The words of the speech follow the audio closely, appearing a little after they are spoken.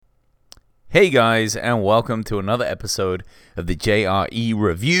Hey guys, and welcome to another episode of the JRE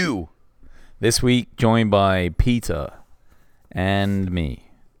Review. This week, joined by Peter and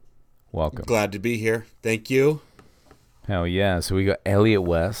me. Welcome. Glad to be here. Thank you. Hell yeah. So we got Elliot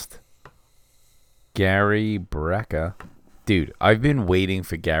West, Gary Brecka. Dude, I've been waiting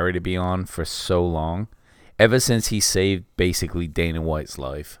for Gary to be on for so long. Ever since he saved basically Dana White's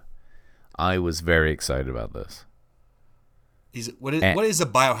life. I was very excited about this. What does a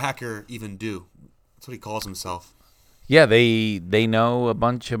biohacker even do? That's what he calls himself. Yeah, they know a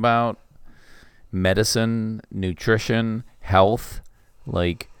bunch about medicine, nutrition, health.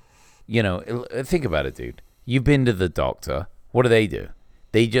 Like, you know, think about it, dude. You've been to the doctor. What do?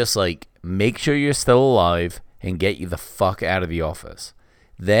 They just, like, make sure you're still alive and get you the fuck out of the office.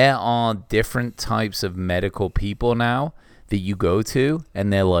 There are different types of medical people now that you go to,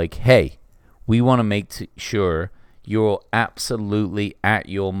 and they're like, hey, we want to make sure you're absolutely at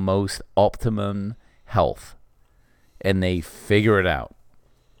your most optimum health. And they figure it out.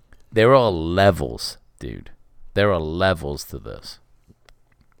 There are levels, dude. There are levels to this.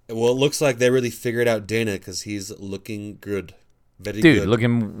 Well, it looks like they really figured out Dana because he's looking good. Very Dude, good.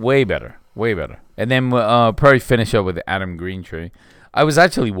 looking way better. Way better. And then we'll probably finish up with Adam Greentree. I was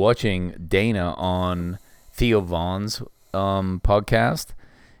actually watching Dana on Theo Vaughn's podcast.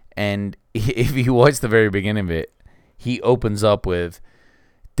 And if you watch the very beginning of it, he opens up with,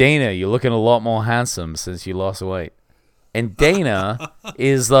 Dana, you're looking a lot more handsome since you lost weight. And Dana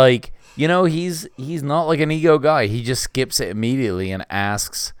is like, you know, he's not like an ego guy. He just skips it immediately and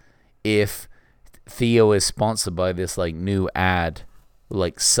asks if Theo is sponsored by this like new ad,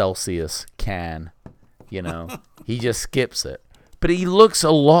 like Celsius can, you know. He just skips it. But he looks a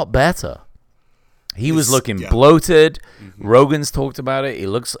lot better. He was looking bloated. Mm-hmm. Rogan's talked about it. He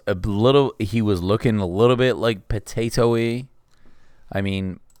was looking a little bit like potato-y. I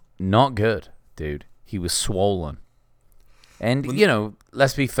mean, not good, dude. He was swollen. And, you know,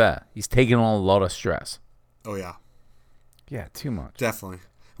 let's be fair. He's taking on a lot of stress. Oh, yeah. Yeah, too much. Definitely.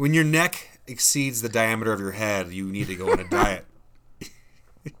 When your neck exceeds the diameter of your head, you need to go on a diet.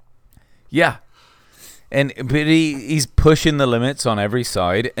 Yeah. But he's pushing the limits on every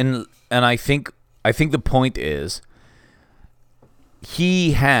side. And I think the point is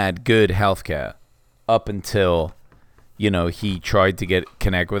he had good healthcare up until, you know, he tried to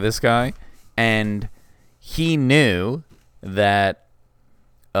connect with this guy, and he knew that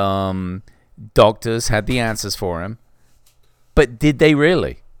doctors had the answers for him, but did they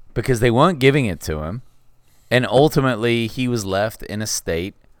really? Because they weren't giving it to him, and ultimately he was left in a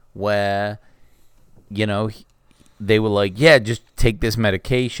state where, you know, they were like, yeah, just take this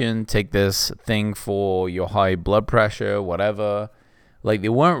medication, take this thing for your high blood pressure, whatever. Like, they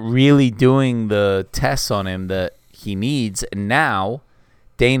weren't really doing the tests on him that he needs. And now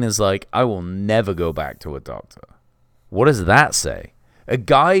Dana's like, I will never go back to a doctor. What does that say? A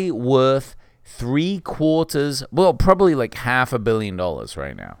guy worth probably like $500 million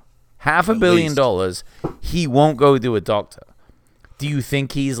right now. $500 million, he won't go to a doctor. Do you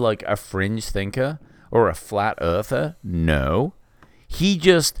think he's like a fringe thinker? Or a flat earther? No.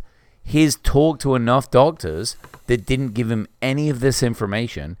 He's talked to enough doctors that didn't give him any of this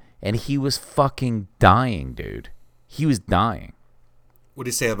information, and he was fucking dying, dude. He was dying. What do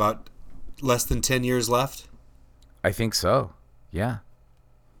you say about less than 10 years left? I think so. Yeah.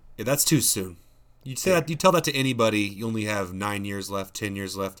 Yeah, that's too soon. You tell that to anybody, you only have 9 years left, 10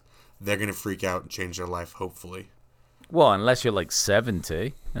 years left. They're going to freak out and change their life, hopefully. Well, unless you're like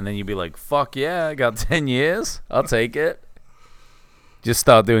 70, and then you'd be like, fuck yeah, I got 10 years. I'll take it. Just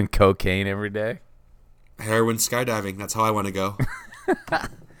start doing cocaine every day. Heroin, skydiving. That's how I want to go.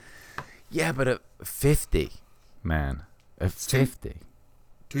 Yeah, but at 50, man. At 50.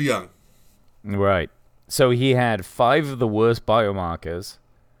 Too young. Right. So he had 5 of the worst biomarkers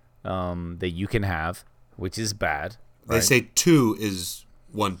that you can have, which is bad. Right? They say 2 is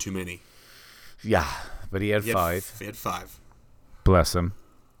 1 too many. Yeah. But he had 5. He had 5. Bless him.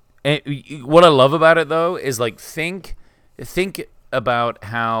 And what I love about it, though, is like think about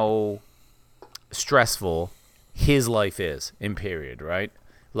how stressful his life is in period, right?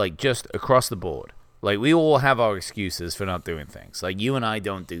 Like just across the board. Like we all have our excuses for not doing things. Like you and I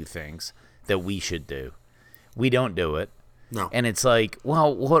don't do things that we should do. We don't do it. No. And it's like,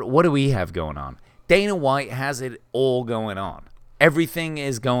 well, what do we have going on? Dana White has it all going on. Everything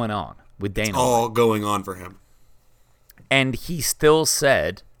is going on. With Dana. It's all going on for him. And he still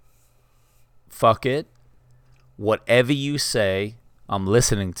said, fuck it. Whatever you say, I'm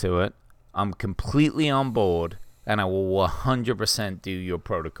listening to it. I'm completely on board. And I will 100% do your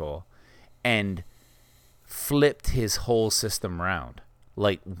protocol. And flipped his whole system around.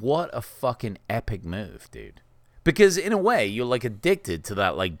 Like, what a fucking epic move, dude. Because in a way, you're like addicted to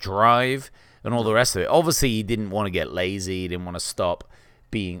that like drive and all the rest of it. Obviously, he didn't want to get lazy. He didn't want to stop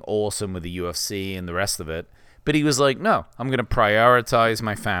being awesome with the UFC and the rest of it. But he was like, no, I'm going to prioritize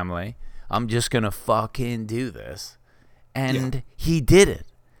my family. I'm just going to fucking do this. And he did it.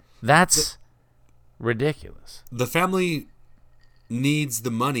 That's ridiculous. The family needs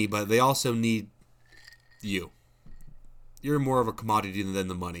the money, but they also need you. You're more of a commodity than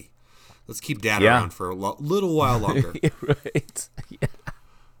the money. Let's keep Dad around for a little while longer. Right. Yeah.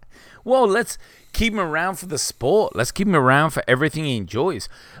 Well, let's keep him around for the sport. Let's keep him around for everything he enjoys.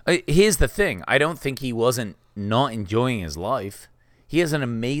 Here's the thing. I don't think he wasn't not enjoying his life. He has an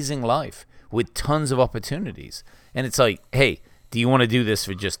amazing life with tons of opportunities. And it's like, hey, do you want to do this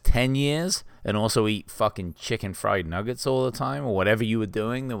for just 10 years and also eat fucking chicken fried nuggets all the time or whatever you were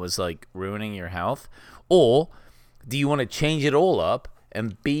doing that was like ruining your health? Or do you want to change it all up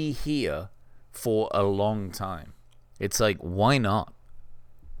and be here for a long time? It's like, why not?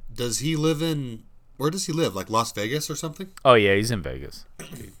 Does he live in... Where does he live? Like Las Vegas or something? Oh, yeah, he's in Vegas.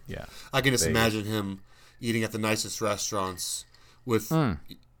 Yeah. I can just imagine him eating at the nicest restaurants with,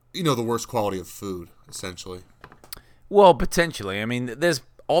 the worst quality of food, essentially. Well, potentially. I mean, there's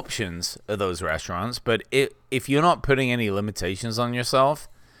options at those restaurants, but if you're not putting any limitations on yourself,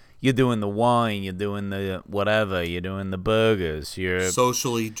 you're doing the wine, you're doing the whatever, you're doing the burgers, you're...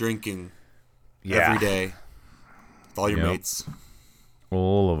 Socially drinking every day with all your mates.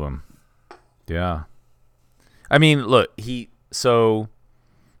 All of them. Yeah. I mean, look,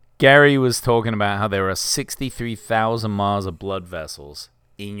 Gary was talking about how there are 63,000 miles of blood vessels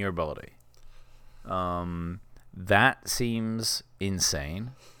in your body. That seems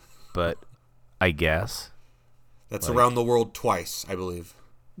insane, but I guess. That's around the world twice, I believe.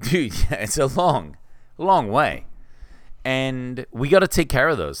 Dude, yeah, it's a long way. And we got to take care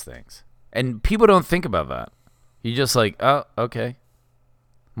of those things. And people don't think about that. You're just like, oh, okay.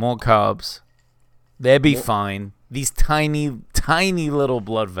 More carbs. They'll be fine. These tiny, tiny little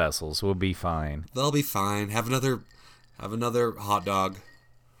blood vessels will be fine. They'll be fine. Have another hot dog.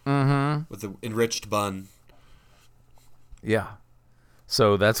 Mm-hmm. With an enriched bun. Yeah.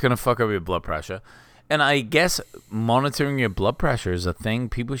 So that's going to fuck up your blood pressure. And I guess monitoring your blood pressure is a thing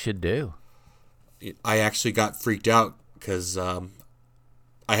people should do. I actually got freaked out because I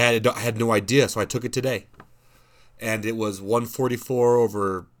had no idea, so I took it today. And it was 144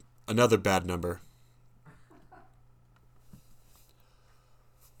 over another bad number.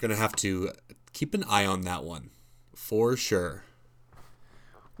 Gonna have to keep an eye on that one, for sure.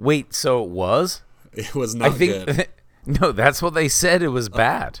 Wait, so it was? It was not good. No, that's what they said. It was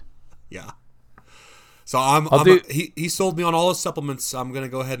bad. Yeah. So he sold me on all his supplements. I'm gonna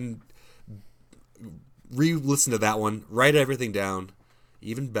go ahead and re-listen to that one, write everything down,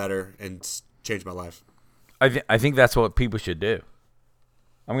 even better, and change my life. I think that's what people should do.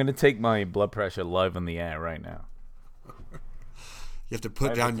 I'm gonna take my blood pressure live on the air right now. You have to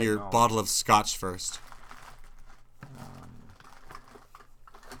put down your bottle of scotch first.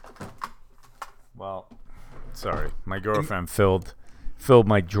 Well, sorry, my girlfriend filled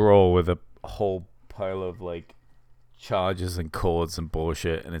my drawer with a whole pile of like charges and cords and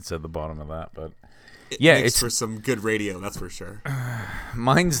bullshit, and it's at the bottom of that. But it's for some good radio, that's for sure.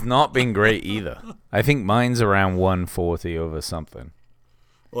 Mine's not been great either. I think mine's around 140 over something.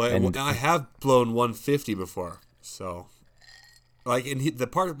 Well, I have blown 150 before, so the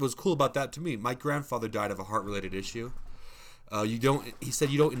part that was cool about that to me, my grandfather died of a heart-related issue. He said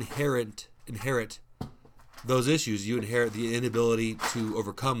you don't inherit those issues. You inherit the inability to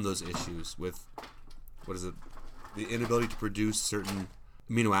overcome those issues with, what is it? The inability to produce certain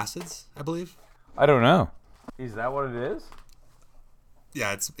amino acids, I believe. I don't know. Is that what it is?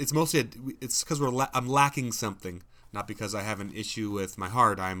 Yeah, it's mostly it's because I'm lacking something, not because I have an issue with my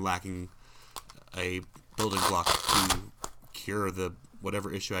heart. I'm lacking a building block to cure the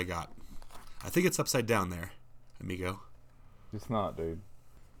whatever issue I got. I think it's upside down there, amigo. It's not, dude.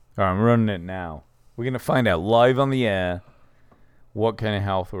 All right, I'm running it now. We're gonna find out live on the air what kind of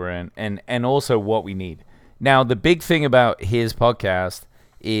health we're in, and also what we need. Now, the big thing about his podcast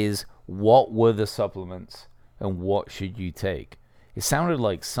is what were the supplements and what should you take. It sounded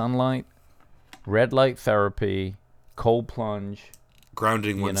like sunlight, red light therapy, cold plunge,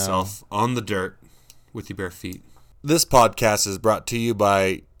 grounding oneself on the dirt with your bare feet. This podcast is brought to you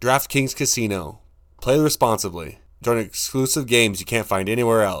by DraftKings Casino. Play responsibly. Join exclusive games you can't find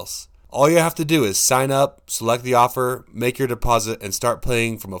anywhere else. All you have to do is sign up, select the offer, make your deposit, and start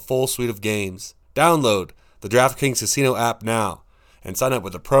playing from a full suite of games. Download the DraftKings Casino app now and sign up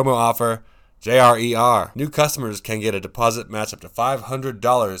with the promo offer JRER. New customers can get a deposit match up to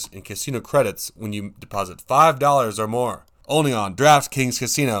 $500 in casino credits when you deposit $5 or more. Only on DraftKings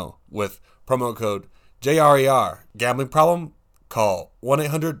Casino with promo code JRER. Gambling problem? Call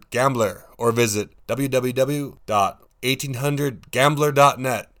 1-800-GAMBLER or visit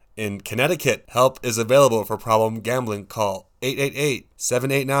www.1800gambler.net. In Connecticut, help is available for problem gambling. Call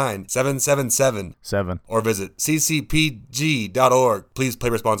 888-789-7777 or visit ccpg.org. Please play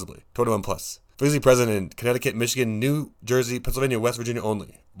responsibly. 21 plus. Legally present in Connecticut, Michigan, New Jersey, Pennsylvania, West Virginia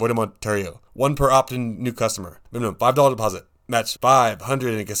only. Void in Ontario. One per opt-in new customer. Minimum $5 deposit. Match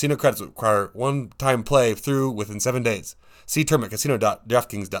 $500 in casino credits. Require one-time play through within 7 days. See term at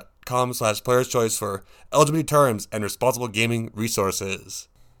casino.draftkings.com/player's choice for eligibility terms and responsible gaming resources.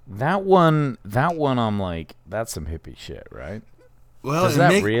 That one, I'm like, that's some hippie shit, right? Well, does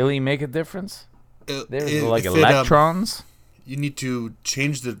that really make a difference? There's like electrons. You need to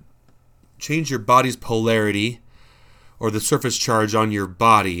change your body's polarity, or the surface charge on your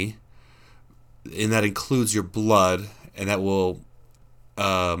body, and that includes your blood, and that will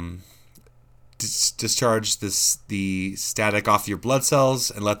discharge the static off your blood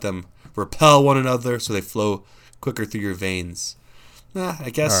cells and let them repel one another, so they flow quicker through your veins. I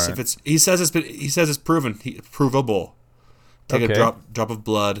guess if it's he says it's proven, provable. Take a drop of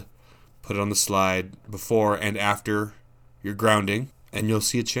blood, put it on the slide before and after your grounding, and you'll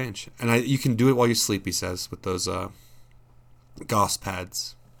see a change. And you can do it while you sleep, he says, with those gauze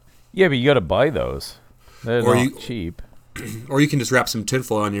pads. Yeah, but you got to buy those. They're not cheap. Or you can just wrap some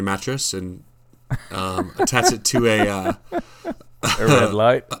tinfoil on your mattress and attach it to a red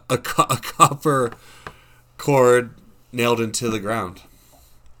light, a copper cord nailed into the ground.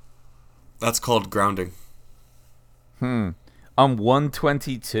 That's called grounding. I'm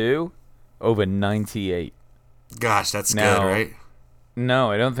 122 over 98. Gosh, that's good, right?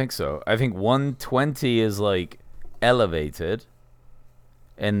 No, I don't think so. I think 120 is like elevated,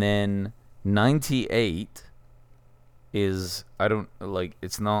 and then 98 is, I don't, like,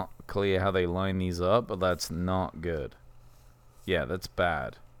 it's not clear how they line these up, but that's not good. Yeah, that's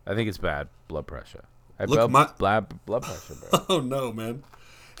bad. I think it's bad blood pressure. Blood pressure, bro. Oh, no, man.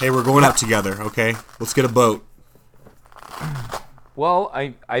 Hey, we're going out together, okay? Let's get a boat. Well,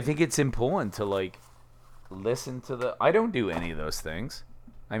 I think it's important to, like, listen to I don't do any of those things.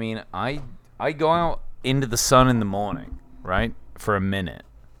 I mean, I go out into the sun in the morning, right? For a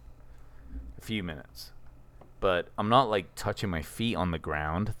few minutes. But I'm not, like, touching my feet on the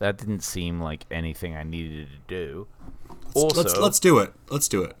ground. That didn't seem like anything I needed to do. Let's do it. Let's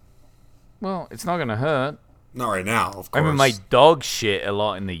do it. Well, it's not going to hurt. Not right now, of course. I mean, my dog shit a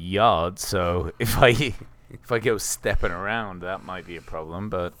lot in the yard, so if I go stepping around, that might be a problem,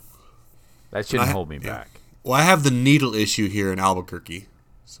 but that shouldn't hold me back. Well, I have the needle issue here in Albuquerque,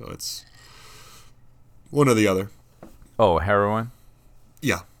 so it's one or the other. Oh, heroin?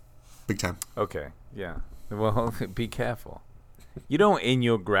 Yeah, big time. Okay, yeah. Well, be careful. You don't in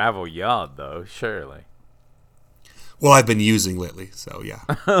your gravel yard, though, surely. Well, I've been using lately, so yeah.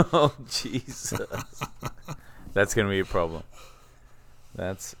 Oh, Jesus. That's going to be a problem.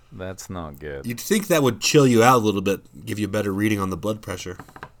 That's not good. You'd think that would chill you out a little bit, give you a better reading on the blood pressure.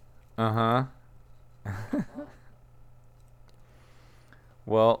 Uh-huh.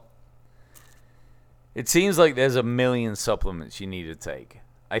 Well, it seems like there's a million supplements you need to take.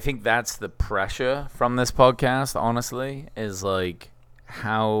 I think that's the pressure from this podcast, honestly, is like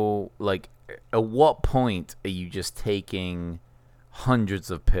how, like, at what point are you just taking hundreds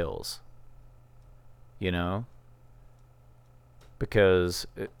of pills? You know? Because,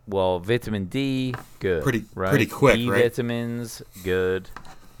 well, vitamin D, good. Pretty quick, B right? vitamins, good.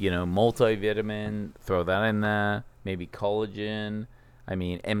 You know, multivitamin, throw that in there. Maybe collagen. I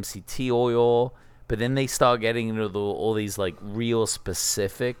mean, MCT oil. But then they start getting into all these, like, real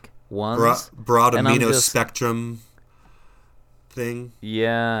specific ones. Broad amino spectrum thing.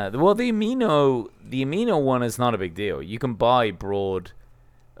 Yeah. Well, the amino one is not a big deal. You can buy broad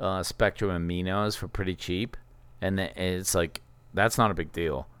spectrum aminos for pretty cheap. And it's like, that's not a big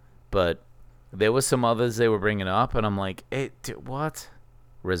deal. But there were some others they were bringing up, and I'm like, what?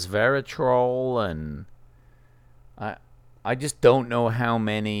 Resveratrol, and I just don't know how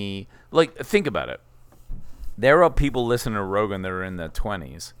many. Like, think about it. There are people listening to Rogan that are in their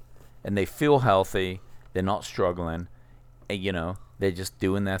 20s, and they feel healthy. They're not struggling. And, you know, they're just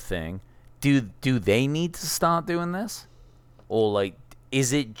doing their thing. Do they need to start doing this? Or, like,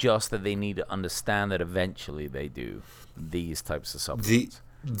 is it just that they need to understand that eventually they do these types of supplements?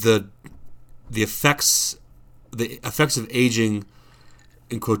 The effects of aging,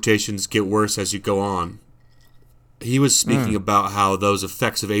 in quotations, get worse as you go on. He was speaking about how those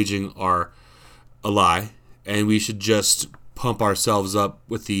effects of aging are a lie, and we should just pump ourselves up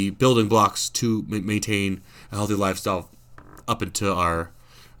with the building blocks to maintain a healthy lifestyle up into our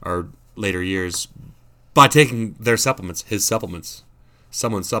later years by taking their supplements,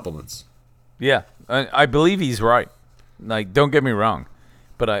 someone's supplements. Yeah, I believe he's right. Like, don't get me wrong,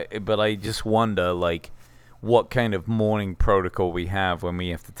 but I just wonder, like, what kind of morning protocol we have when we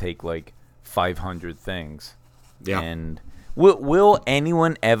have to take like 500 things. Yeah. And will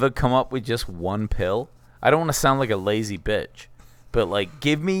anyone ever come up with just one pill? I don't want to sound like a lazy bitch, but like,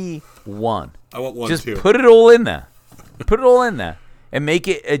 give me one. I want one just too. Put it all in there. Put it all in there and make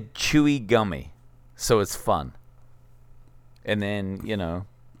it a chewy gummy, so it's fun. And then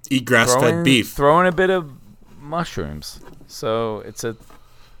eat grass-fed beef. Throw in a bit of mushrooms, so it's a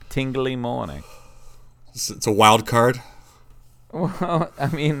tingly morning. It's a wild card. Well, I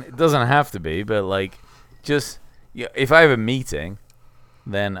mean, it doesn't have to be, but like, just if I have a meeting,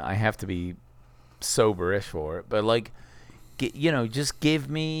 then I have to be soberish for it. But like, just give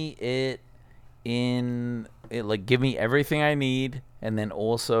me give me everything I need, and then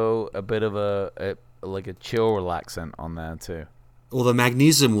also a bit of a chill relaxant on there too. Well, the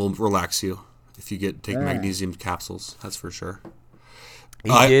magnesium will relax you if you take magnesium capsules. That's for sure.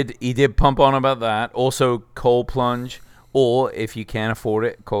 He did pump on about that. Also, cold plunge, or if you can't afford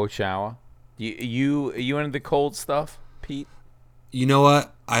it, cold shower. Are you into the cold stuff, Pete? You know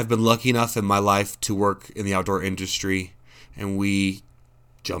what? I've been lucky enough in my life to work in the outdoor industry, and we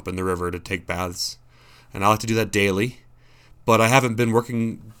jump in the river to take baths. And I like to do that daily. But I haven't been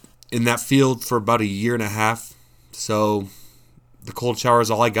working in that field for about a year and a half, so the cold shower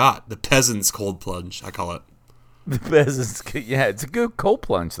is all I got. The peasant's cold plunge, I call it. The peasants, yeah, it's a good cold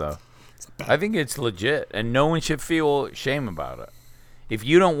plunge though. I think it's legit, and no one should feel shame about it. If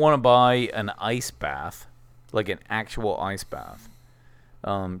you don't want to buy an ice bath, like an actual ice bath,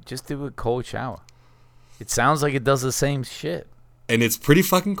 just do a cold shower. It sounds like it does the same shit. And it's pretty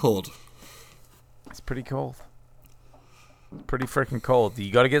fucking cold. It's pretty cold. Pretty freaking cold.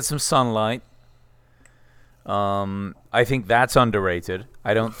 You got to get some sunlight. I think that's underrated.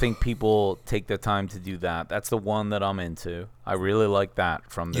 I don't think people take the time to do that. That's the one that I'm into. I really like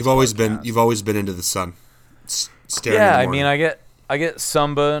that from this. You've always been into the sun. Yeah, I mean, I get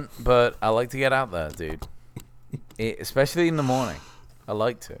sunburnt, but I like to get out there, dude. Especially in the morning. I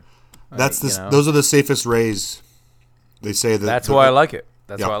like to. Those are the safest rays. They say that. That's why I like it.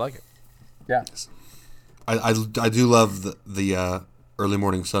 That's why I like it. Yeah. I do love the early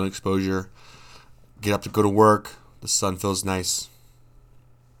morning sun exposure. Get up to go to work. The sun feels nice.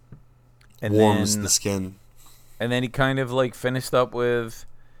 And warms the skin. And then he kind of like finished up with,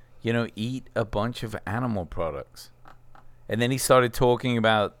 eat a bunch of animal products. And then he started talking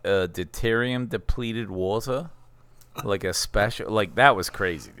about deuterium depleted water. Like a special, like that was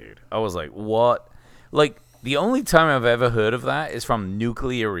crazy, dude. I was like, what? Like, the only time I've ever heard of that is from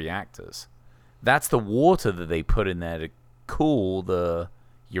nuclear reactors. That's the water that they put in there to cool the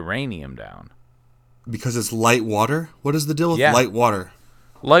uranium down. Because it's light water? What is the deal with light water?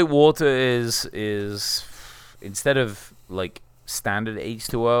 Light water is instead of like standard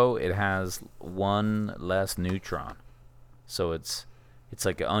H2O, it has one less neutron. So it's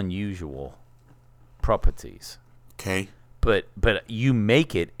like unusual properties. Okay. But you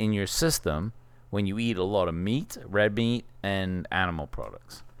make it in your system when you eat a lot of meat, red meat, and animal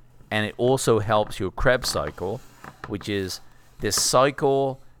products. And it also helps your Krebs cycle, which is this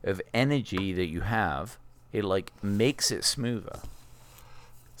cycle of energy that you have. It like makes it smoother.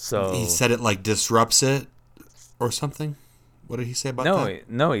 So he said it like disrupts it or something. What did he say about that?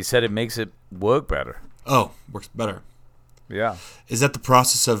 No, he said it makes it work better. Oh, works better. Yeah. Is that the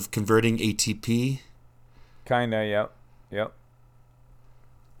process of converting ATP? Kinda, yep. Yeah.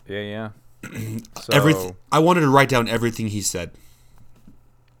 So, I wanted to write down everything he said.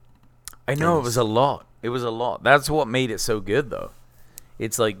 I know it was a lot. That's what made it so good, though.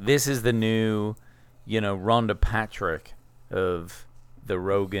 It's like this is the new, Rhonda Patrick of the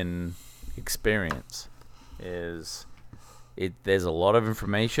Rogan experience. There's a lot of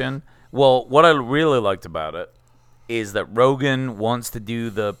information. Well, what I really liked about it is that Rogan wants to do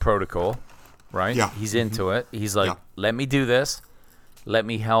the protocol, right? Yeah. He's into it. He's like, let me do this. Let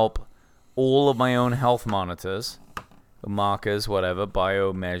me help all of my own health markers,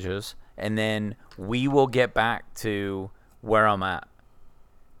 bio measures, and then we will get back to where I'm at.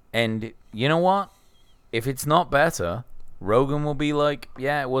 And you know what? If it's not better, Rogan will be like,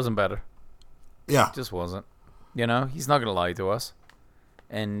 yeah, it wasn't better. Yeah. It just wasn't. He's not going to lie to us.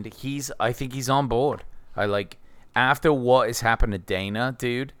 And I think he's on board. After what has happened to Dana,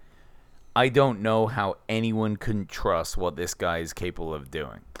 dude, I don't know how anyone can trust what this guy is capable of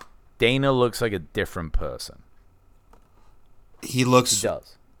doing. Dana looks like a different person. He looks. He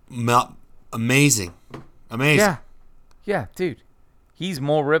does. Amazing. Yeah, dude. He's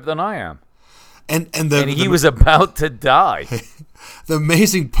more ripped than I am. And he was about to die. The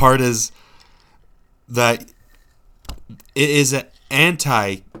amazing part is that it is an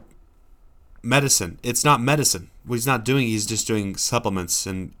anti-medicine. It's not medicine. What he's not doing, he's just doing supplements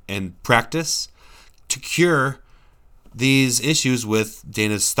and practice to cure these issues with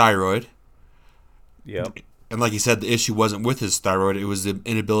Dana's thyroid. Yep. And like he said, the issue wasn't with his thyroid. It was the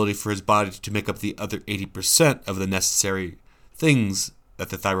inability for his body to make up the other 80% of the necessary things that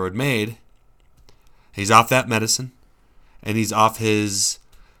the thyroid made. He's off that medicine. And he's off his,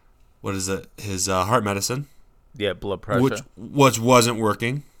 his heart medicine. Yeah, blood pressure. Which wasn't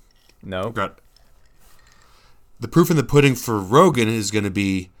working. No. The proof in the pudding for Rogan is going to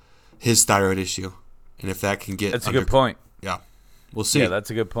be his thyroid issue. And if that can get... That's a good point. Yeah. We'll see. Yeah, that's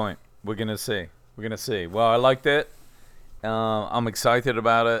a good point. We're going to see. Well, I liked it. I'm excited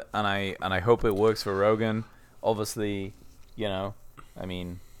about it, and I hope it works for Rogan. Obviously,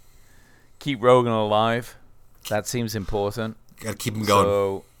 keep Rogan alive. That seems important. Got to keep him going.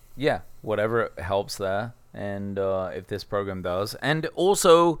 So, yeah, whatever helps there. And if this program does. And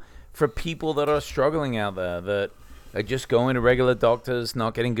also for people that are struggling out there, that are just going to regular doctors,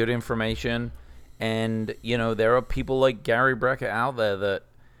 not getting good information. And, there are people like Gary Brecka out there that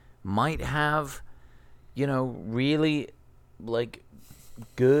might have, really,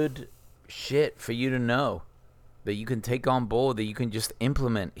 good shit for you to know that you can take on board, that you can just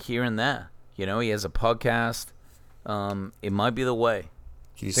implement here and there. He has a podcast. It might be the way.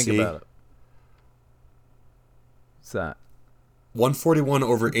 Can you think see? about it. What's that?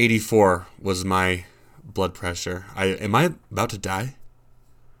 141/84 was my blood pressure. Am I about to die?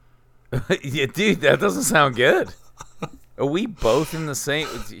 Yeah, dude, that doesn't sound good. Are we both in the same?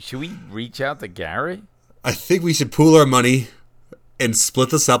 Should we reach out to Gary? I think we should pool our money and split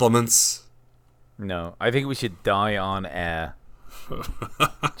the supplements. No, I think we should die on air.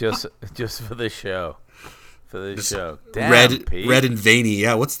 just for the show. Show. Damn, red and veiny.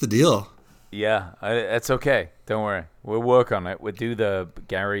 Yeah, what's the deal? Yeah, that's okay. Don't worry. We'll work on it. We'll do the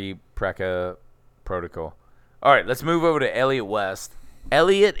Gary Brecka protocol. All right, let's move over to Elliot West.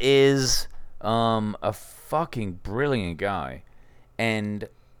 Elliot is a fucking brilliant guy. And,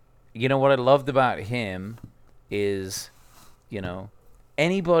 what I loved about him is,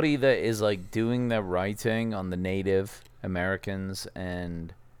 anybody that is, doing their writing on the Native Americans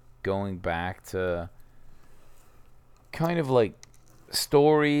and going back to kind of,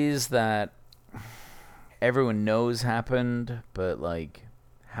 stories that everyone knows happened, but,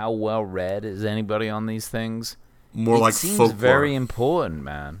 how well read is anybody on these things? More like folklore. It seems very important,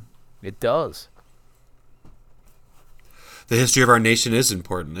 man. It does. The history of our nation is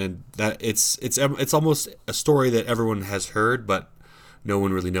important, and that it's almost a story that everyone has heard, but no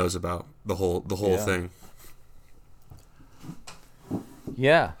one really knows about the whole thing.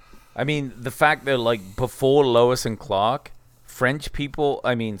 Yeah, I mean the fact that before Lois and Clark,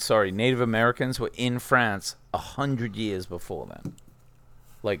 Native Americans were in France 100 years before then.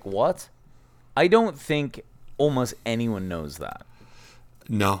 What? I don't think almost anyone knows that.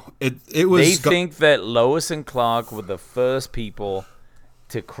 No, it was. They think that Lois and Clark were the first people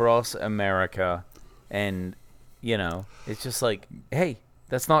to cross America, and it's just hey,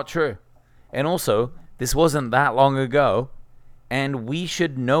 that's not true. And also, this wasn't that long ago, and we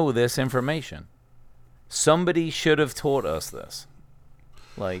should know this information. Somebody should have taught us this.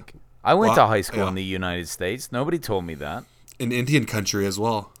 I went to high school in the United States. Nobody told me that. In Indian country as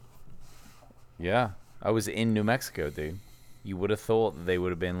well. Yeah, I was in New Mexico, dude. You would have thought that they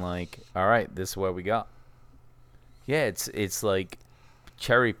would have been all right, this is what we got. Yeah, it's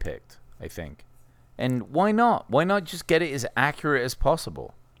cherry picked, I think. And why not? Why not just get it as accurate as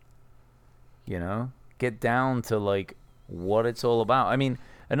possible? Get down to what it's all about. I mean,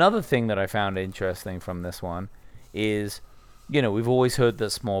 another thing that I found interesting from this one is, we've always heard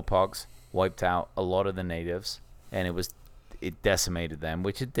that smallpox wiped out a lot of the natives, and it decimated them,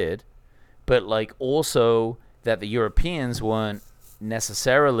 which it did. But also that the Europeans weren't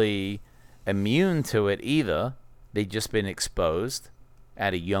necessarily immune to it either. They'd just been exposed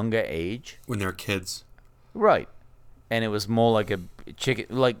at a younger age. When they're kids. Right. And it was more like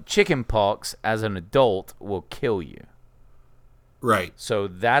chicken pox as an adult will kill you. Right. So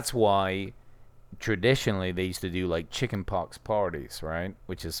that's why traditionally they used to do chicken pox parties, right?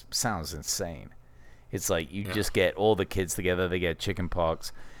 Which sounds insane. It's you just get all the kids together, they get chicken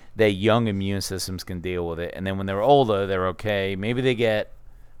pox. Their young immune systems can deal with it, and then when they're older, they're okay. Maybe they get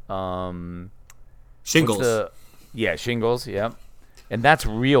shingles. Shingles. Yep. And that's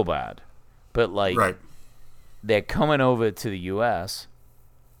real bad. But, like, Right. they're coming over to the U.S.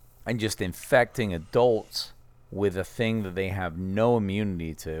 and just infecting adults with a thing that they have no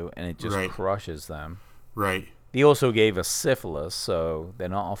immunity to, and it just crushes them. Right. They also gave us syphilis, so they're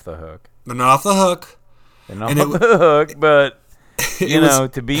not off the hook. They're not off the hook. They're not off the hook, but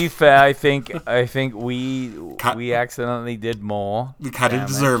to be fair, I think we accidentally did more. We kind of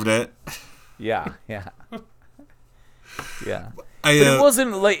deserved it. Yeah. But it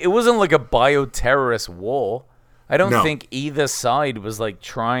wasn't like a bioterrorist war. I don't think either side was like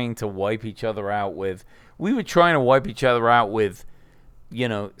trying to wipe each other out with. We were trying to wipe each other out with,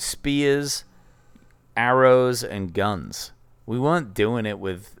 spears, arrows, and guns. We weren't doing it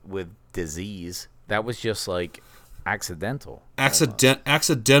with disease. That was just like accidental.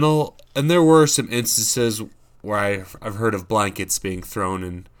 Accidental, and there were some instances where I've heard of blankets being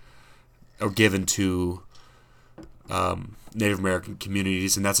thrown or given to Native American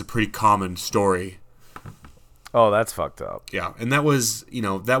communities, and that's a pretty common story. Oh, that's fucked up. Yeah, and that was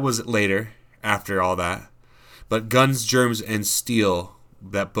later, after all that. But Guns, Germs, and Steel,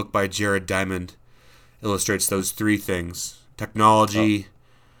 that book by Jared Diamond, illustrates those three things: technology,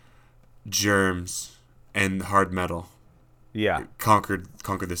 germs, and hard metal. Yeah. Conquered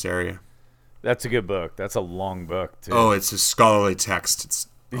this area. That's a good book. That's a long book, too. Oh, it's a scholarly text.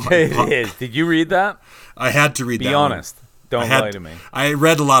 It is. Did you read that? I had to read that. Be honest. Don't lie to me. I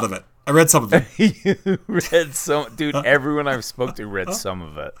read a lot of it. I read some of it. You read some, dude. Everyone I've spoke to read some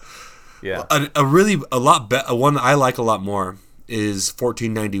of it. Yeah. One I like a lot more is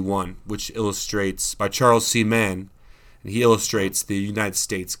 1491, which illustrates by Charles C. Mann, and he illustrates the United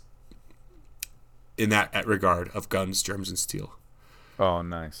States in that regard of guns, germs, and steel. Oh,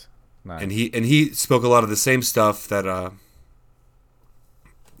 nice. And he spoke a lot of the same stuff that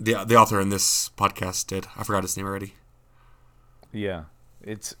the author in this podcast did. I forgot his name already. Yeah,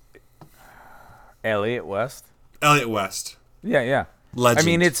 it's Elliot West. Elliot West. Yeah. Legend. I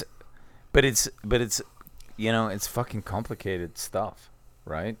mean, it's it's fucking complicated stuff,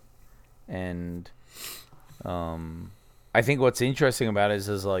 right? And I think what's interesting about it is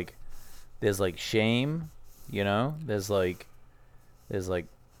there's like shame, there's like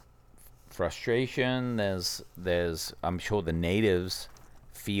frustration, there's I'm sure the natives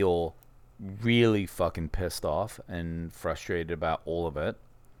feel really fucking pissed off and frustrated about all of it.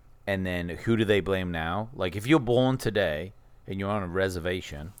 And then who do they blame now? Like, if you're born today and you're on a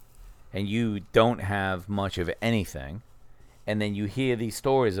reservation and you don't have much of anything, and then you hear these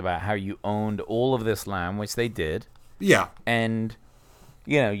stories about how you owned all of this land, which they did. Yeah. And,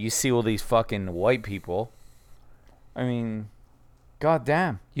 you see all these fucking white people. I mean,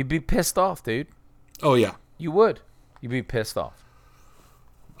 goddamn. You'd be pissed off, dude. Oh, yeah. You would. You'd be pissed off.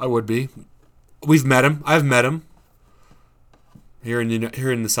 I would be. We've met him. I've met him. Here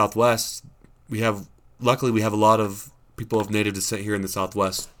in the Southwest, luckily we have a lot of people of native descent here in the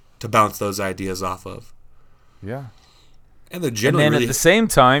Southwest to bounce those ideas off of. Yeah. And they're generally at the same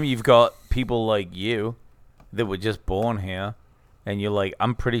time, you've got people like you that were just born here, and you're like,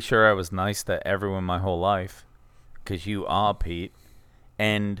 I'm pretty sure I was nice to everyone my whole life, because you are, Pete.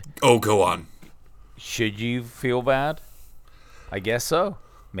 And go on. Should you feel bad? I guess so.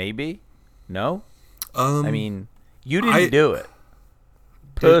 Maybe. No? I mean, you didn't do it.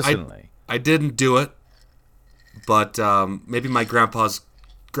 Personally. I didn't do it, but maybe my grandpa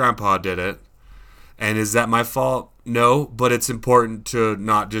did it. And is that my fault? No, but it's important to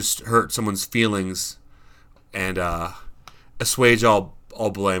not just hurt someone's feelings and assuage all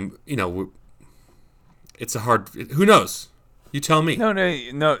blame. It's a hard. Who knows? You tell me.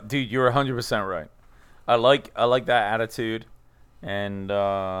 No, dude, you're 100% right. I like that attitude, and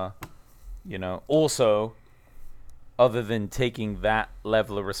also, other than taking that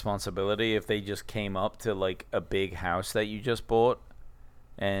level of responsibility, if they just came up to like a big house that you just bought,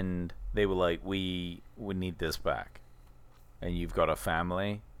 and they were like, we need this back, and you've got a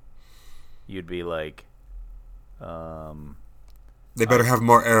family, you'd be like, they better have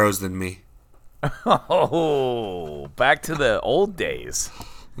more arrows than me. Oh, back to the old days.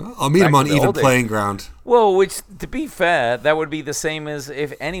 Well, I'll meet them on even playing ground. Well, which, to be fair, that would be the same as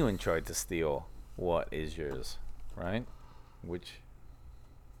if anyone tried to steal what is yours, right? Which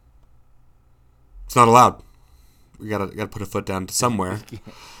it's not allowed. We gotta put a foot down somewhere.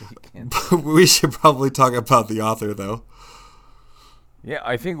 We should probably talk about the author, though. Yeah,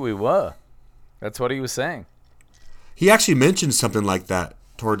 I think we were. That's what he was saying. He actually mentioned something like that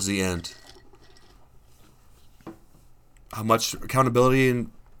towards the end. How much accountability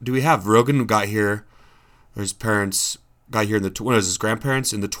do we have? Rogan got here. His parents got here when was his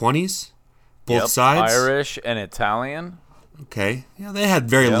grandparents in the 20s? Both sides? Irish and Italian. Okay. Yeah, they had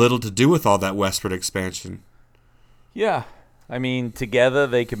very little to do with all that westward expansion. Yeah. I mean, together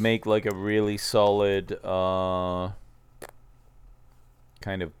they could make like a really solid kind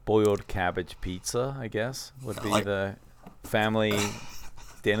of boiled cabbage pizza, I guess, would be the family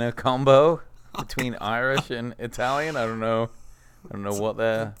dinner combo between Irish and Italian. I don't know what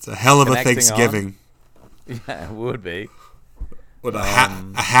they're It's a hell of a connecting Thanksgiving. on. Yeah, it would be. With a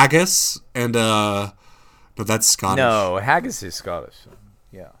haggis and no, that's Scottish. No, haggis is Scottish.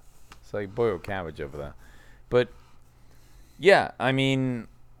 Yeah. It's like boiled cabbage over there. But yeah, I mean,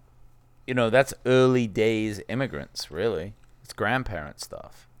 that's early days immigrants, really. It's grandparent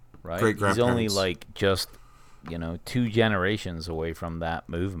stuff, right? Great-grandparents. He's only like just, 2 generations away from that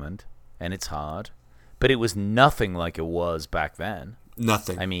movement, and it's hard. But it was nothing like it was back then.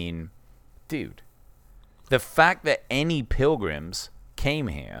 Nothing. I mean, dude, the fact that any pilgrims came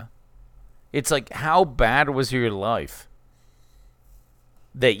here, it's like, how bad was your life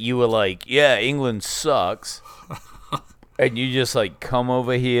that you were like, yeah, England sucks, and you just like come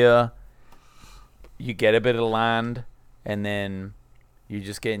over here, you get a bit of land, and then you're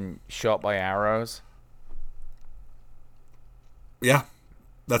just getting shot by arrows? Yeah,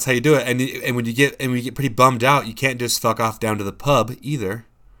 that's how you do it. And when you get pretty bummed out, you can't just fuck off down to the pub either.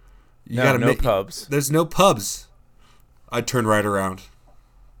 No pubs. There's no pubs. I'd turn right around.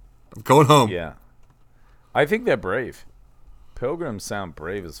 I'm going home. Yeah, I think they're brave. Pilgrims sound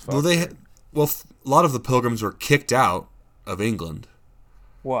brave as fuck. Well, a lot of the pilgrims were kicked out of England.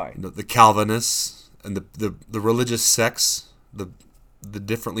 Why? The Calvinists and the religious sects, the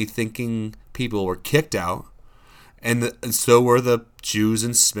differently thinking people were kicked out, and so were the Jews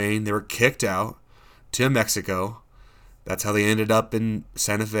in Spain. They were kicked out to Mexico. That's how they ended up in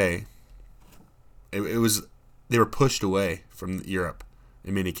Santa Fe. They were pushed away from Europe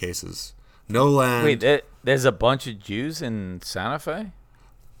in many cases. No land. Wait, there's a bunch of Jews in Santa Fe?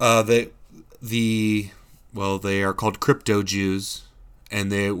 They are called crypto Jews,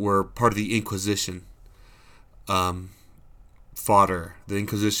 and they were part of the Inquisition. Fodder. The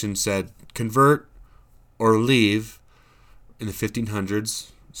Inquisition said convert or leave in the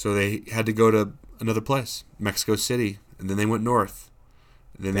 1500s, so they had to go to another place, Mexico City, and then they went north.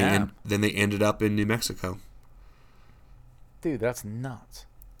 And then they ended up in New Mexico. Dude, that's nuts.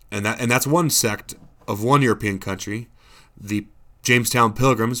 And that's one sect of one European country. The Jamestown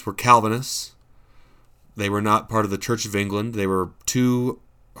Pilgrims were Calvinists. They were not part of the Church of England. They were too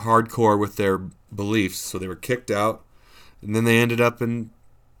hardcore with their beliefs, so they were kicked out. And then they ended up in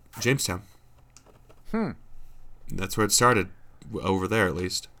Jamestown. That's where it started, over there at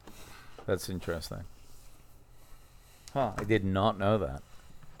least. That's interesting. Huh, I did not know that.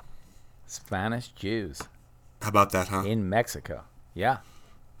 Spanish Jews. How about that, huh? In Mexico. Yeah.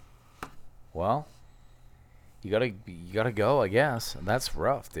 Well, you gotta go, I guess. That's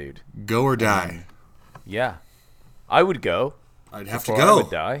rough, dude. Go or die. Yeah. I would go. I'd have to go. I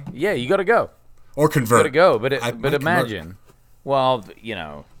would die. Yeah, you gotta go. Or convert. You gotta go, but imagine. Well, you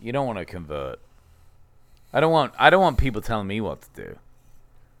don't want to convert. I don't want people telling me what to do.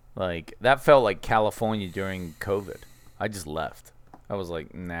 Like, that felt like California during COVID. I just left. I was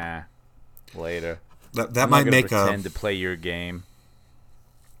like, nah, later. That might make pretend to play your game.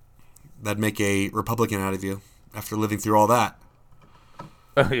 That'd make a Republican out of you after living through all that.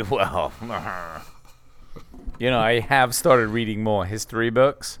 Well, I have started reading more history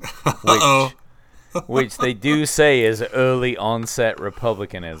books, which they do say is early onset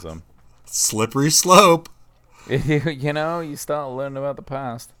republicanism. Slippery slope. You start learning about the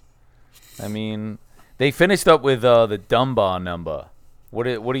past. I mean, they finished up with the Dunbar number. What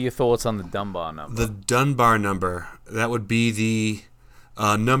are your thoughts on the Dunbar number? The Dunbar number. That would be the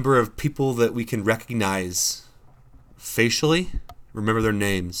number of people that we can recognize facially. Remember their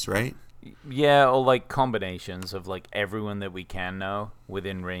names, right? Yeah, or like combinations of like everyone that we can know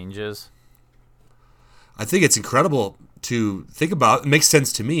within ranges. I think it's incredible to think about. It makes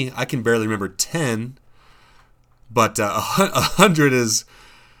sense to me. I can barely remember 10, but 100 is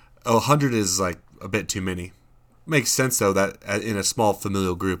like a bit too many. Makes sense though that in a small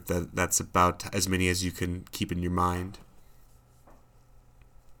familial group that's about as many as you can keep in your mind.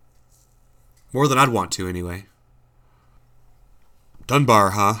 More than I'd want to anyway.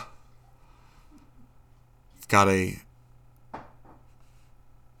 Dunbar, huh? You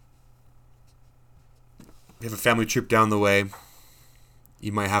have a family trip down the way.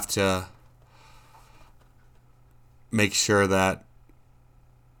 You might have to make sure that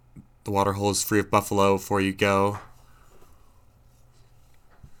the water hole is free of buffalo before you go.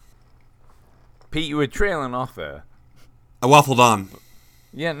 Pete, you were trailing off there. I waffled on.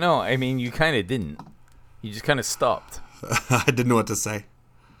 Yeah, no, I mean, you kind of didn't. You just kind of stopped. I didn't know what to say.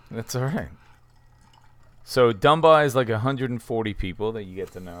 That's all right. So Dunbar is like 140 people that you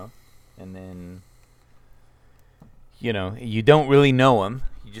get to know, and then you don't really know them.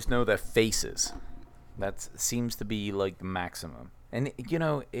 You just know their faces. That seems to be like the maximum. And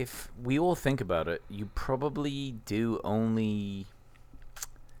if we all think about it, you probably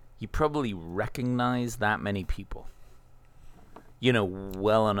recognize that many people.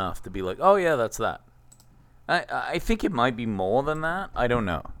 Well enough to be like, oh yeah, that's that. I think it might be more than that. I don't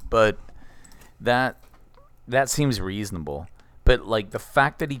know, but that seems reasonable. But like the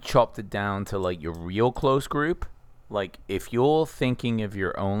fact that he chopped it down to like your real close group, like if you're thinking of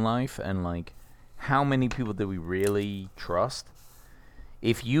your own life and like how many people do we really trust?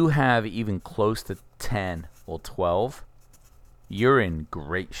 If you have even close to 10 or 12, you're in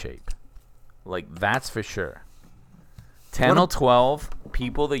great shape. Like that's for sure. 10 or 12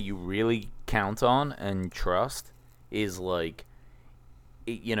 people that you really count on and trust is like,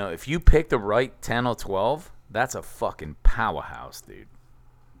 if you pick the right 10 or 12, that's a fucking powerhouse, dude.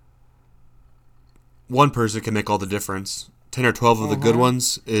 One person can make all the difference. 10 or 12 of the good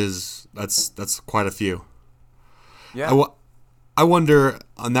ones that's quite a few. Yeah. I wonder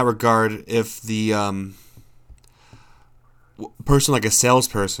on that regard if the person like a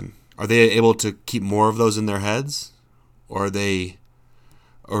salesperson, are they able to keep more of those in their heads? Or do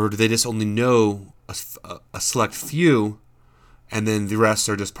they just only know a select few, and then the rest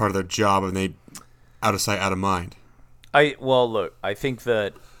are just part of their job, and they out of sight, out of mind? Look, I think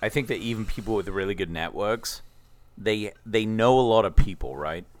that even people with really good networks, they know a lot of people,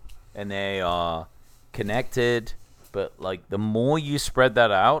 right? And they are connected, but like the more you spread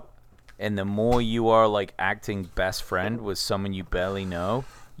that out, and the more you are like acting best friend with someone you barely know,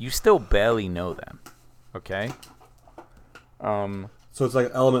 you still barely know them, okay? So it's like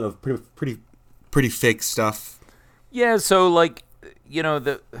an element of pretty fake stuff. Yeah, so like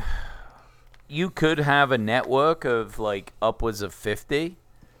you could have a network of like upwards of 50,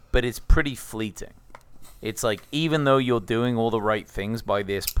 but it's pretty fleeting. It's like even though you're doing all the right things by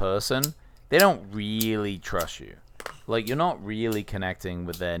this person, they don't really trust you. Like you're not really connecting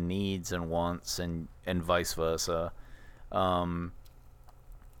with their needs and wants and vice versa.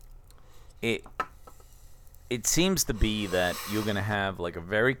 It seems to be that you're going to have like a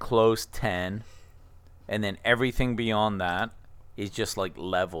very close 10, and then everything beyond that is just like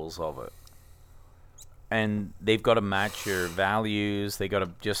levels of it. And they've got to match your values. They got to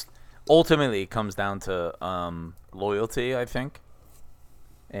just... Ultimately, it comes down to loyalty, I think.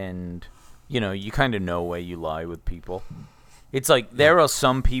 And, you kind of know where you lie with people. It's like there are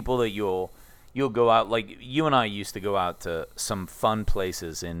some people that you'll go out... Like, you and I used to go out to some fun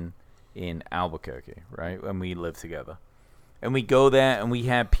places in Albuquerque, right, when we lived together. And we go there and we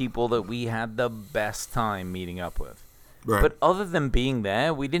had people that we had the best time meeting up with. Right. But other than being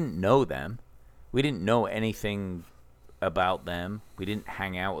there, we didn't know them. We didn't know anything about them. We didn't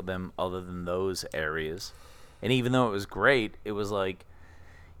hang out with them other than those areas. And even though it was great, it was like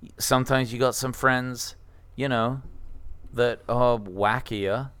sometimes you got some friends, that are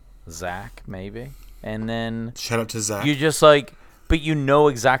wackier. Zach, maybe. And then... Shout out to Zach. You just like... But you know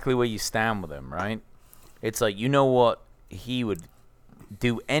exactly where you stand with him, right? It's like, what he would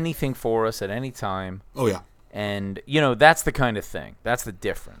do anything for us at any time. Oh, yeah. And, that's the kind of thing. That's the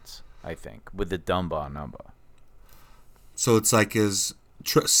difference, I think, with the Dunbar number. So it's like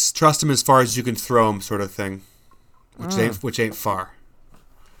trust him as far as you can throw him sort of thing, which ain't far.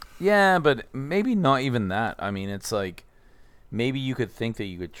 Yeah, but maybe not even that. I mean, it's like maybe you could think that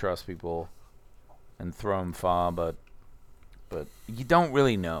you could trust people and throw them far, but you don't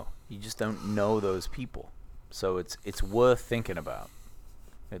really know. You just don't know those people. So it's worth thinking about.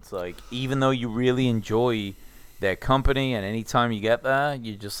 It's like, even though you really enjoy their company and anytime you get there,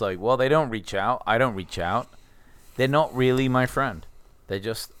 you're just like, well, they don't reach out. I don't reach out. They're not really my friend. They're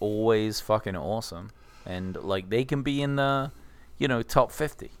just always fucking awesome. And like they can be in the, top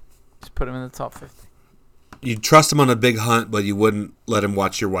 50. Just put them in the top 50. You'd trust him on a big hunt, but you wouldn't let him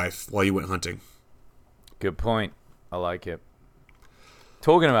watch your wife while you went hunting. Good point. I like it.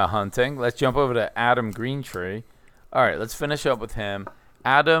 Talking about hunting, let's jump over to Adam Greentree. All right, let's finish up with him.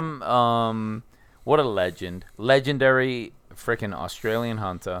 Adam, what a legend. Legendary freaking Australian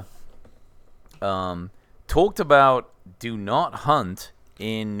hunter. Talked about do not hunt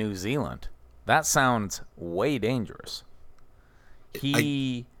in New Zealand. That sounds way dangerous.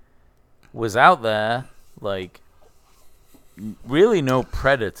 He was out there, like, really no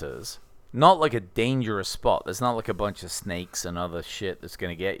predators. Not like a dangerous spot. There's not like a bunch of snakes and other shit that's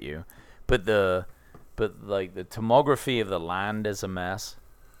gonna get you. But the tomography of the land is a mess.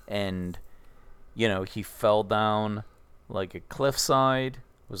 And, he fell down like a cliffside,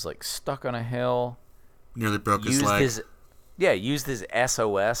 was like stuck on a hill. Nearly broke his leg. Used his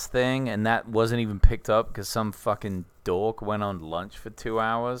SOS thing, and that wasn't even picked up because some fucking dork went on lunch for 2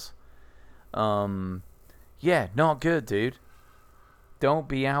 hours. Yeah, not good, dude. Don't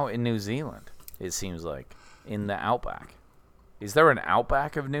be out in New Zealand, it seems like, in the outback. Is there an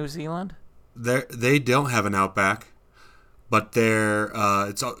outback of New Zealand? They don't have an outback, but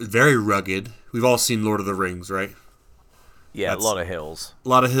it's very rugged. We've all seen Lord of the Rings, right? Yeah, a lot of hills. A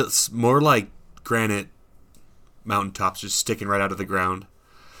lot of hills, more like granite mountaintops just sticking right out of the ground.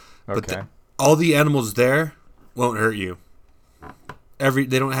 Okay. But all the animals there won't hurt you.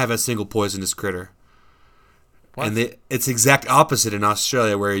 They don't have a single poisonous critter. What? And it's exact opposite in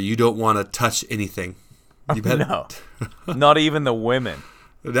Australia, where you don't want to touch anything. No, not even the women.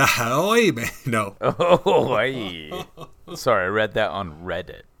 No. Oh, hey. Sorry, I read that on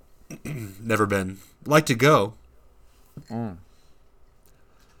Reddit. Never been. Like to go.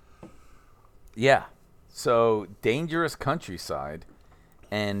 Yeah. So, dangerous countryside,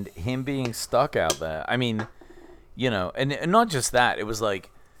 and him being stuck out there. I mean, and not just that. It was like,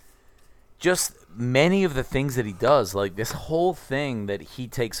 just many of the things that he does, like this whole thing that he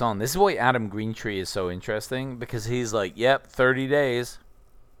takes on. This is why Adam Greentree is so interesting, because he's like, yep, 30 days.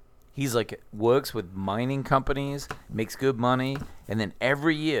 He's like, works with mining companies, makes good money, and then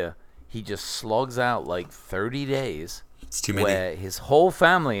every year he just slogs out like 30 days. It's too many. Where his whole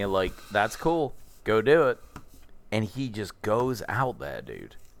family are like, that's cool, go do it. And he just goes out there,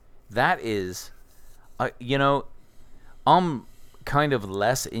 dude. That is, I'm kind of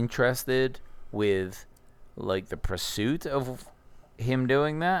less interested with like the pursuit of him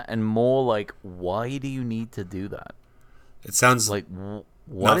doing that, and more like, why do you need to do that? It sounds like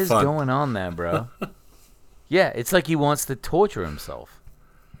what is fun. going on there, bro? Yeah, it's like he wants to torture himself.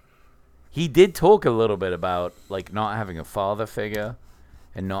 He did talk a little bit about like not having a father figure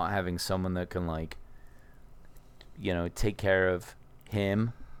and not having someone that can like, take care of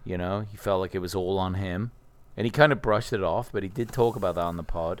him. He felt like it was all on him. And he kind of brushed it off, but he did talk about that on the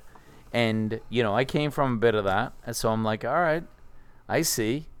pod. And, I came from a bit of that. And so I'm like, all right, I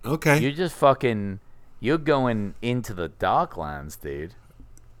see. Okay. You're just you're going into the darklands, dude.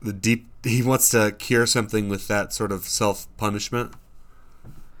 He wants to cure something with that sort of self-punishment.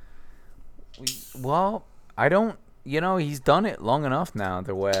 Well, I don't, he's done it long enough now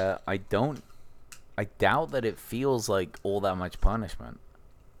to where I doubt that it feels like all that much punishment.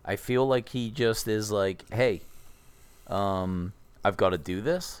 I feel like he just is like, hey, I've got to do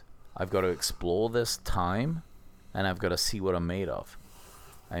this. I've got to explore this time, and I've got to see what I'm made of.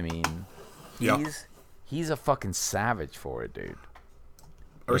 I mean, he's a fucking savage for it, dude.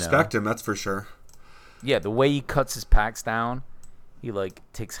 I respect him, that's for sure. Yeah, the way he cuts his packs down, he like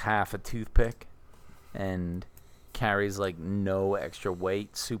takes half a toothpick and carries like no extra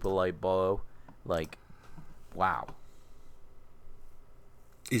weight, super light bow. Like, wow.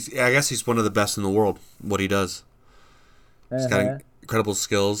 I guess he's one of the best in the world, what he does. He's got incredible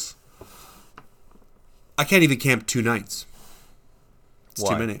skills. I can't even camp 2 nights. It's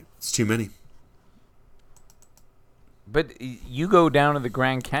too many. It's too many. But you go down to the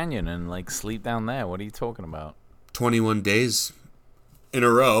Grand Canyon and like sleep down there. What are you talking about? 21 days in a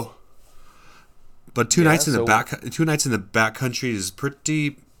row. But 2 nights in the back country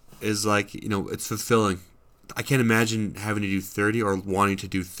is like, it's fulfilling. I can't imagine having to do 30 or wanting to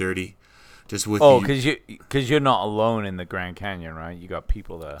do 30 just with because you're not alone in the Grand Canyon, right? You got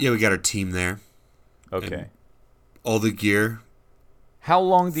people there. Yeah, we got our team there. Okay. And all the gear. How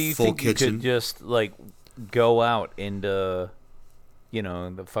long do you think you kitchen. could just like go out into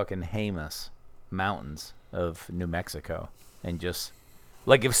the fucking Jemez mountains of New Mexico and just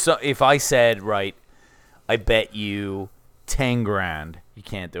like if I said, right, I bet you 10 grand you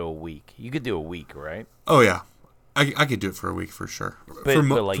can't do a week. You could do a week, right? Oh yeah, I could do it for a week for sure.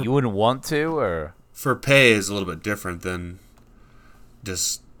 But you wouldn't want to, or for pay is a little bit different than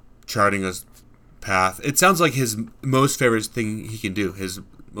just charting a path. It sounds like his most favorite thing he can do, his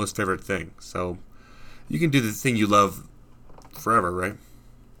most favorite thing. So you can do the thing you love forever, right?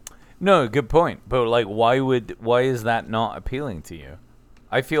 No, good point. But like, why is that not appealing to you?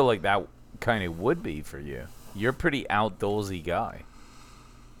 I feel like that kind of would be for you. You're a pretty outdoorsy guy.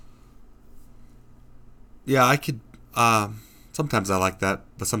 Yeah, I could. Sometimes I like that,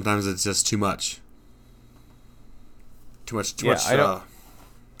 but sometimes it's just too much. Too much.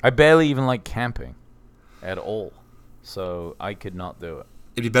 I barely even like camping at all, so I could not do it.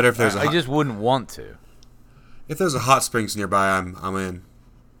 It'd be better if there's. I just wouldn't want to. If there's a hot springs nearby, I'm in.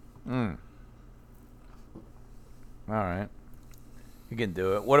 All right, you can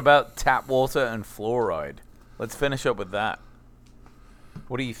do it. What about tap water and fluoride? Let's finish up with that.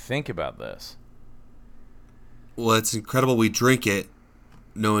 What do you think about this? Well, it's incredible we drink it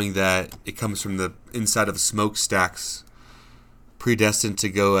knowing that it comes from the inside of smokestacks predestined to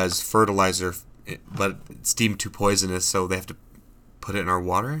go as fertilizer, but it's deemed too poisonous, so they have to put it in our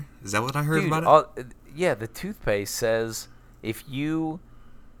water? Is that what I heard about it? Yeah, the toothpaste says if you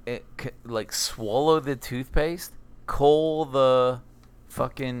swallow the toothpaste, call the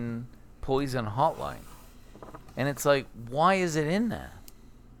fucking poison hotline. And it's like, why is it in there?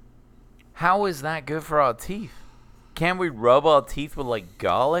 How is that good for our teeth? Can't we rub our teeth with like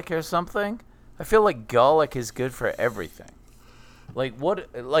garlic or something? I feel like garlic is good for everything. Like what?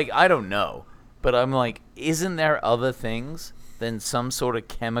 Like I don't know, but I'm like, isn't there other things than some sort of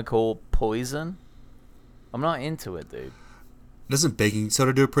chemical poison? I'm not into it, dude. Doesn't baking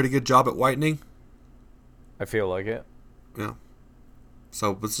soda do a pretty good job at whitening? I feel like it. Yeah.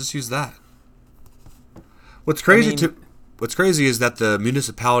 So let's just use that. What's crazy is that the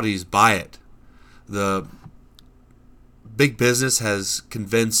municipalities buy it. The big business has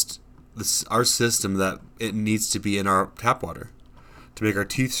convinced our system that it needs to be in our tap water to make our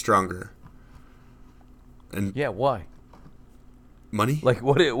teeth stronger. And yeah, why? Money? Like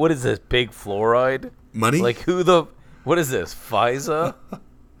what is this, big fluoride? Money? Like what is this, Pfizer?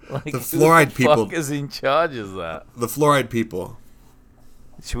 Like the fluoride who the people fuck is in charge of that? The fluoride people.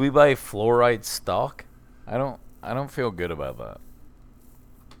 Should we buy fluoride stock? I don't feel good about that.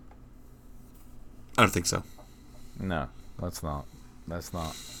 I don't think so. No, let's not. That's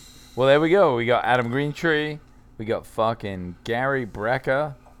not. Well, there we go. We got Adam Greentree. We got fucking Gary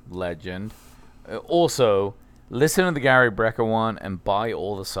Brecka, legend. Also, listen to the Gary Brecka one and buy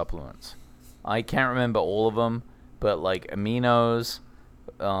all the supplements. I can't remember all of them, but like aminos,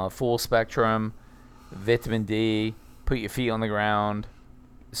 full spectrum, vitamin D, put your feet on the ground,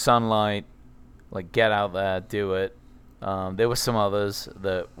 sunlight, like get out there, do it. There were some others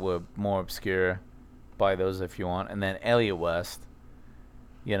that were more obscure. Buy those if you want. And then Elliot West,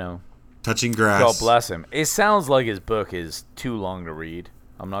 Touching Grass. God bless him. It sounds like his book is too long to read.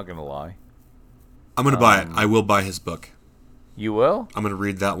 I'm not going to lie. I'm going to buy it. I will buy his book. You will? I'm going to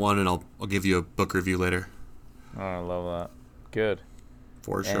read that one, and I'll give you a book review later. Oh, I love that. Good.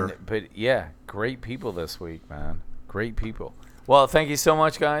 For sure. But yeah, great people this week, man. Great people. Well, thank you so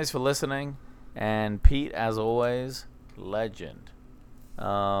much, guys, for listening. And Pete, as always, legend.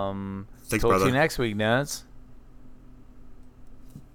 Thanks, talk brother. to you next week, nerds.